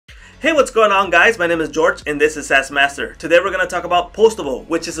Hey, what's going on, guys? My name is George and this is SaaS Master. Today we're going to talk about Postable,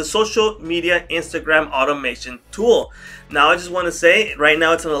 which is a social media Instagram automation tool. Now I just want to say right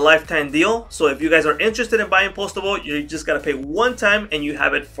now it's on a lifetime deal. So if you guys are interested in buying Postable, you just got to pay one time and you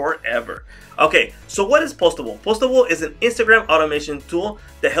have it forever. Okay, so what is Postable? Postable is an Instagram automation tool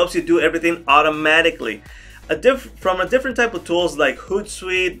that helps you do everything automatically. From a different type of tools like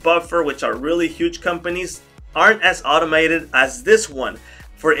Hootsuite, Buffer, which are really huge companies, aren't as automated as this one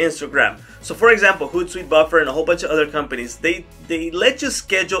for Instagram. So for example, Hootsuite, Buffer, and a whole bunch of other companies, they let you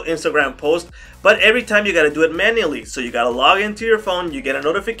schedule Instagram posts, but every time you got to do it manually. So you got to log into your phone, you get a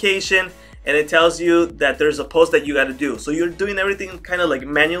notification, and it tells you that there's a post that you got to do. So you're doing everything kind of like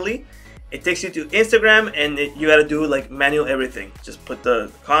manually. It takes you to Instagram and you got to do like manual everything. Just put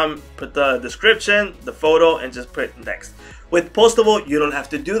the description, the photo, and just put next. With Postable, you don't have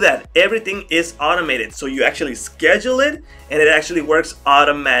to do that. Everything is automated. So you actually schedule it and it actually works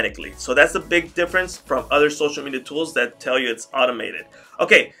automatically. So that's the big difference from other social media tools that tell you it's automated.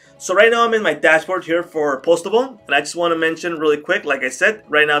 Okay, so right now I'm in my dashboard here for Postable, and I just want to mention really quick, like I said,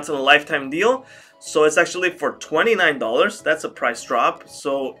 right now it's on a lifetime deal. So it's actually for $29. That's a price drop.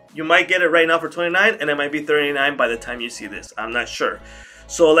 So you might get it right now for $29 and it might be $39 by the time you see this. I'm not sure.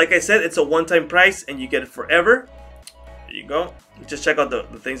 So like I said, it's a one-time price and you get it forever. There you go. Just check out the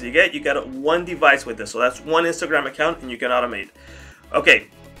things you get. You got one device with this. So that's one Instagram account and you can automate. Okay.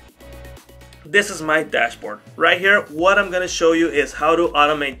 This is my dashboard. Right here, what I'm going to show you is how to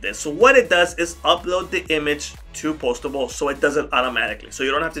automate this. So what it does is upload the image to Postable so it does it automatically. So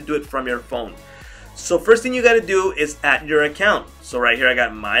you don't have to do it from your phone. So first thing you got to do is add your account. So right here I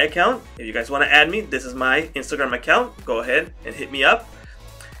got my account. If you guys want to add me, this is my Instagram account. Go ahead and hit me up.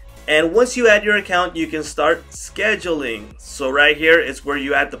 And once you add your account, you can start scheduling. So right here is where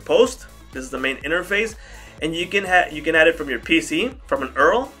you add the post. This is the main interface, and you can add it from your PC, from an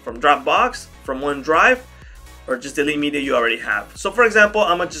URL, from Dropbox, from OneDrive, or just delete media you already have. So for example,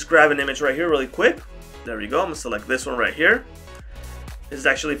 I'm gonna just grab an image right here really quick. There we go. I'm gonna select this one right here. This is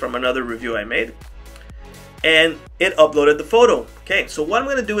actually from another review I made. And it uploaded the photo. Okay, so what I'm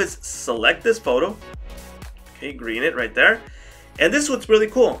gonna do is select this photo. Okay, green it right there. And this is what's really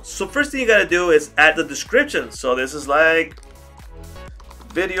cool. So first thing you gotta do is add the description. So this is like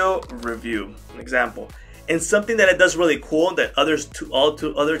video review, an example. And something that it does really cool that other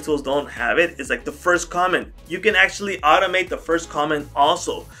tools don't have it is like the first comment. You can actually automate the first comment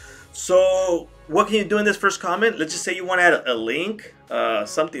also. So what can you do in this first comment? Let's just say you want to add a link,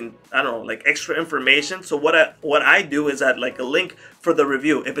 something, I don't know, like extra information. So what I do is add like a link for the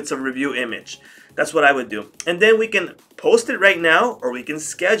review if it's a review image. That's what I would do. And then we can post it right now or we can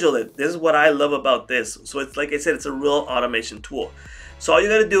schedule it. This is what I love about this. So it's like I said, it's a real automation tool. So all you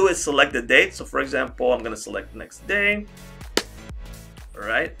got to do is select the date. So for example, I'm going to select next day. All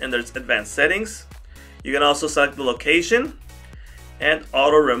right. And there's advanced settings. You can also select the location and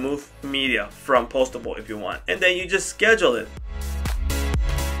auto remove media from Postable if you want. And then you just schedule it.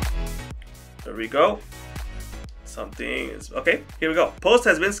 There we go. Something is okay. Here we go. Post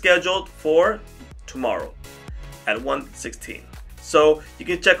has been scheduled for tomorrow at 1:16. So you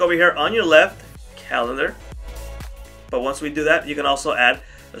can check over here on your left, calendar. But once we do that, you can also add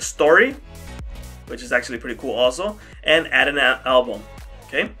a story, which is actually pretty cool also, and add an album.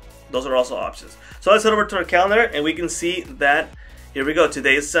 Okay, those are also options. So let's head over to our calendar and we can see that here we go.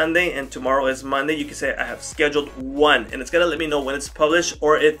 Today is Sunday and tomorrow is Monday. You can say I have scheduled one, and it's gonna let me know when it's published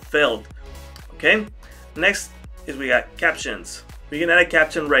or it failed. Okay, next is we got captions. We can add a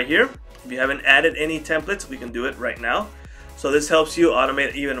caption right here. If you haven't added any templates, we can do it right now. So this helps you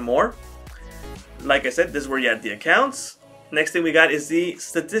automate even more. Like I said, this is where you add the accounts. Next thing we got is the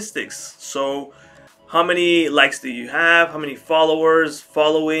statistics. So how many likes do you have? How many followers,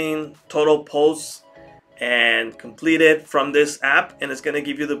 following, total posts, and completed from this app. And it's gonna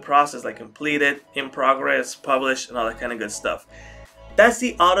give you the process like completed, in progress, published, and all that kind of good stuff. That's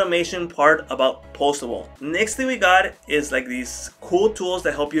the automation part about Postable. Next thing we got is like these cool tools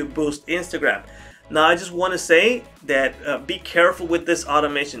that help you boost Instagram. Now I just want to say that be careful with this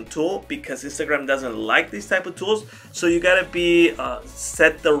automation tool because Instagram doesn't like these type of tools. So you gotta be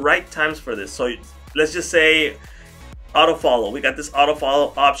set the right times for this. So let's just say auto follow. We got this auto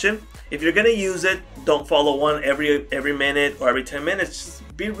follow option. If you're gonna use it, don't follow one every minute or every 10 minutes.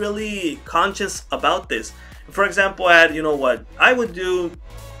 Just be really conscious about this. For example, you know what, I would do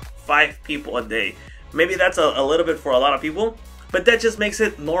 5 people a day. Maybe that's a little bit for a lot of people, but that just makes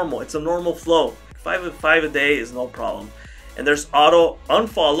it normal. It's a normal flow. 5 a day is no problem. And there's auto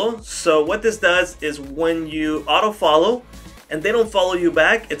unfollow. So what this does is when you auto follow and they don't follow you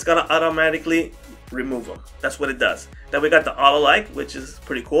back, it's gonna automatically remove them. That's what it does. Then we got the auto like, which is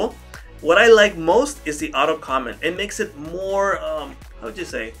pretty cool. What I like most is the auto comment. It makes it more, how would you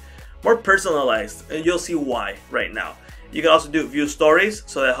say, more personalized, and you'll see why right now. You can also do view stories,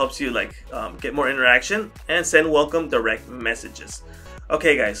 so that helps you like get more interaction, and send welcome direct messages.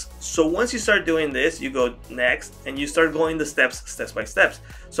 Okay guys, so once you start doing this, you go next and you start going the steps by steps.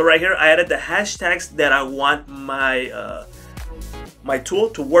 So right here I added the hashtags that I want my my tool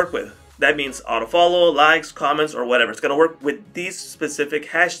to work with. That means auto follow, likes, comments, or whatever. It's gonna work with these specific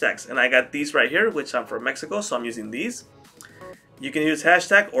hashtags, and I got these right here, which I'm from Mexico, so I'm using these. You can use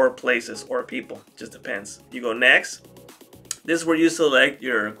hashtag or places or people, just depends. You go next. This is where you select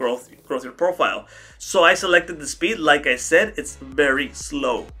your growth your profile. So I selected the speed. Like I said, it's very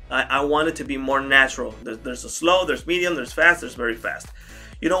slow. I want it to be more natural. There's a slow, there's medium, there's fast, there's very fast.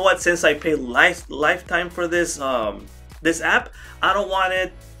 You know what? Since I pay lifetime for this this app, I don't want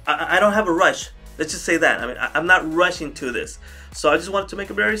it. I don't have a rush. Let's just say that. I mean, I'm not rushing to this. So I just wanted to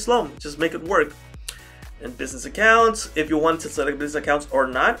make it very slow. Just make it work. And business accounts, if you want to select business accounts or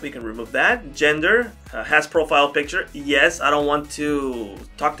not, we can remove that. Gender, has profile picture. Yes, I don't want to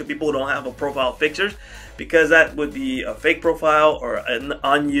talk to people who don't have a profile picture, because that would be a fake profile or an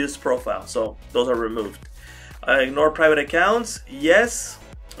unused profile. So those are removed. Ignore private accounts. Yes.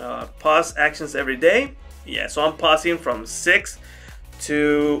 Pause actions every day. Yeah, so I'm pausing from 6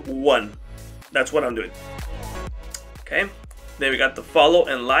 to 1. That's what I'm doing. Okay. Then we got the follow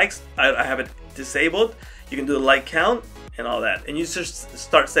and likes. I have it disabled. You can do the like count and all that, and you just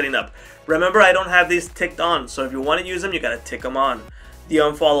start setting up. Remember, I don't have these ticked on, so if you want to use them, you gotta tick them on. The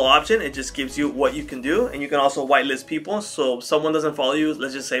unfollow option, it just gives you what you can do, and you can also whitelist people. So if someone doesn't follow you,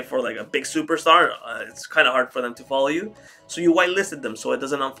 let's just say for like a big superstar, it's kind of hard for them to follow you, so you whitelisted them so it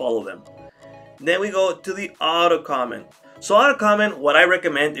doesn't unfollow them. Then we go to the auto comment. So auto comment, what I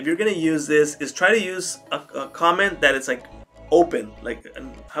recommend if you're gonna use this is try to use a comment that is like open, like,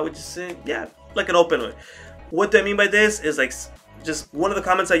 how would you say? Yeah, like an open way. What do I mean by this is like, just one of the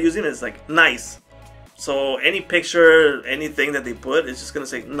comments I use in is like nice. So any picture, anything that they put, it's just gonna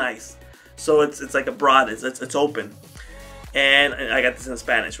say nice. So it's like a broad, it's open. And I got this in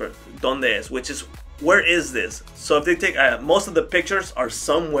Spanish, for donde es, which is where is this? So if they take most of the pictures are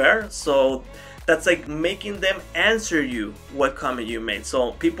somewhere, so that's like making them answer you what comment you made.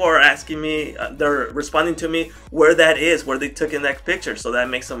 So people are asking me, they're responding to me where that is, where they took in that picture. So that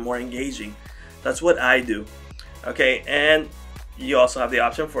makes them more engaging. That's what I do. Okay, and you also have the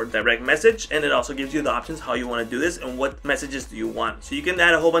option for direct message, and it also gives you the options how you want to do this and what messages do you want. So you can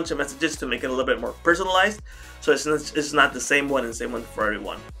add a whole bunch of messages to make it a little bit more personalized. So it's not the same one and same one for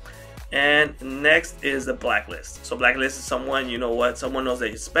everyone. And next is the blacklist. So blacklist is someone, you know what, someone knows that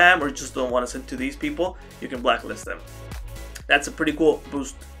you spam or just don't want to send to these people, you can blacklist them. That's a pretty cool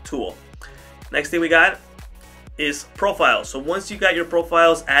boost tool. Next thing we got is profiles. So once you got your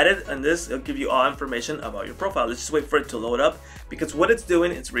profiles added, and this, it'll give you all information about your profile. Let's just wait for it to load up, because what it's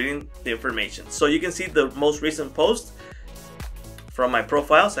doing, it's reading the information. So you can see the most recent post from my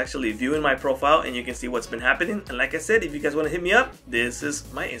profiles, actually viewing my profile, and you can see what's been happening. And like I said, if you guys want to hit me up, this is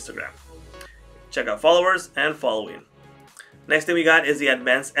my Instagram. Check out followers and following. Next thing we got is the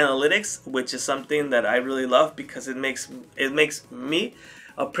advanced analytics, which is something that I really love because it makes me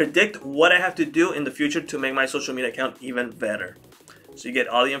predict what I have to do in the future to make my social media account even better. So you get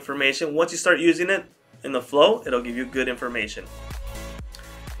all the information. Once you start using it in the flow, it'll give you good information.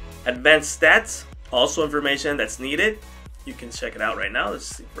 Advanced stats, also information that's needed. You can check it out right now. Let's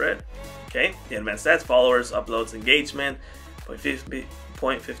see for it. Okay, the advanced stats, followers, uploads, engagement,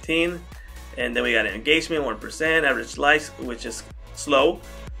 0.15, and then we got an engagement, 1%, average likes, which is slow,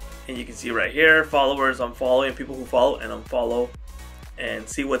 and you can see right here, followers, unfollowing, people who follow and unfollow, and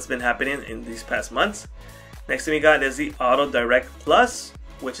see what's been happening in these past months. Next thing we got is the Auto Direct Plus,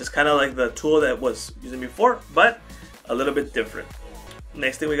 which is kind of like the tool that was using before, but a little bit different.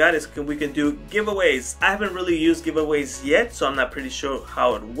 Next thing we got is we can do giveaways. I haven't really used giveaways yet, so I'm not pretty sure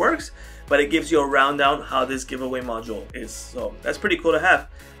how it works, but it gives you a rundown how this giveaway module is. So that's pretty cool to have.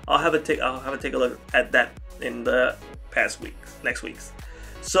 I'll have a take a look at that in the next weeks.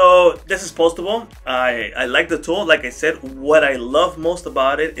 So this is Postable. I like the tool. Like I said, what I love most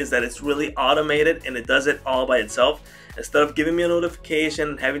about it is that it's really automated and it does it all by itself. Instead of giving me a notification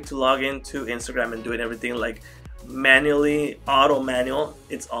and having to log into Instagram and doing everything like manually, manual,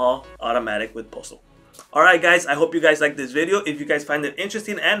 it's all automatic with Postable. Alright guys, I hope you guys like this video. If you guys find it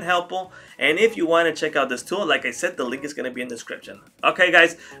interesting and helpful, and if you want to check out this tool, like I said, the link is going to be in the description. Okay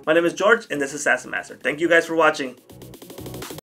guys, my name is George and this is SaaS Master. Thank you guys for watching.